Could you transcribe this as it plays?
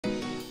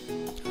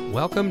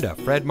Welcome to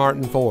Fred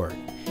Martin Ford,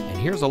 and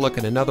here's a look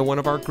at another one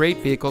of our great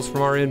vehicles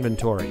from our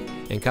inventory,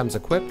 and comes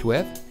equipped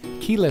with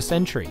keyless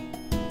entry,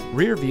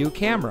 rear view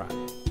camera,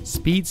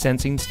 speed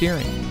sensing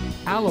steering,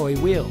 alloy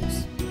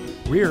wheels,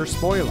 rear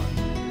spoiler,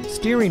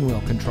 steering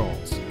wheel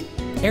controls,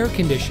 air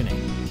conditioning,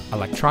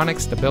 electronic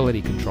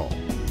stability control,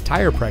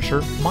 tire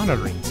pressure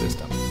monitoring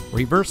system,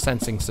 reverse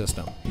sensing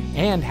system,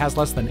 and has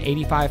less than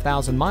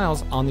 85,000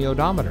 miles on the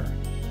odometer.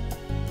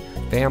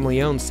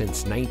 Family owned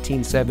since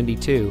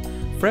 1972,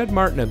 Fred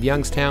Martin of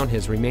Youngstown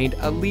has remained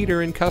a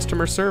leader in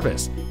customer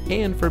service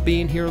and for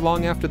being here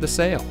long after the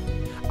sale.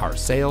 Our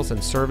sales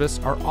and service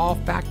are all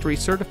factory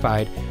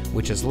certified,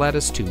 which has led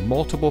us to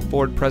multiple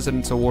Ford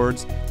President's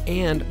Awards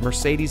and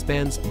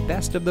Mercedes-Benz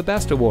Best of the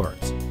Best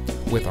Awards.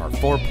 With our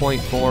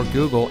 4.4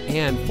 Google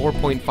and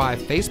 4.5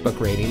 Facebook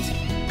ratings,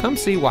 come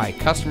see why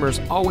customers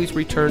always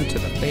return to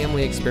the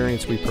family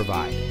experience we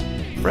provide.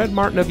 Fred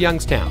Martin of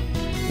Youngstown.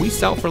 We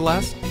sell for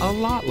less, a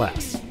lot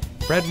less.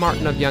 Fred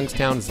Martin of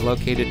Youngstown is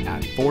located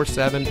at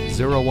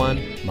 4701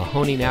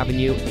 Mahoning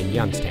Avenue in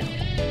Youngstown.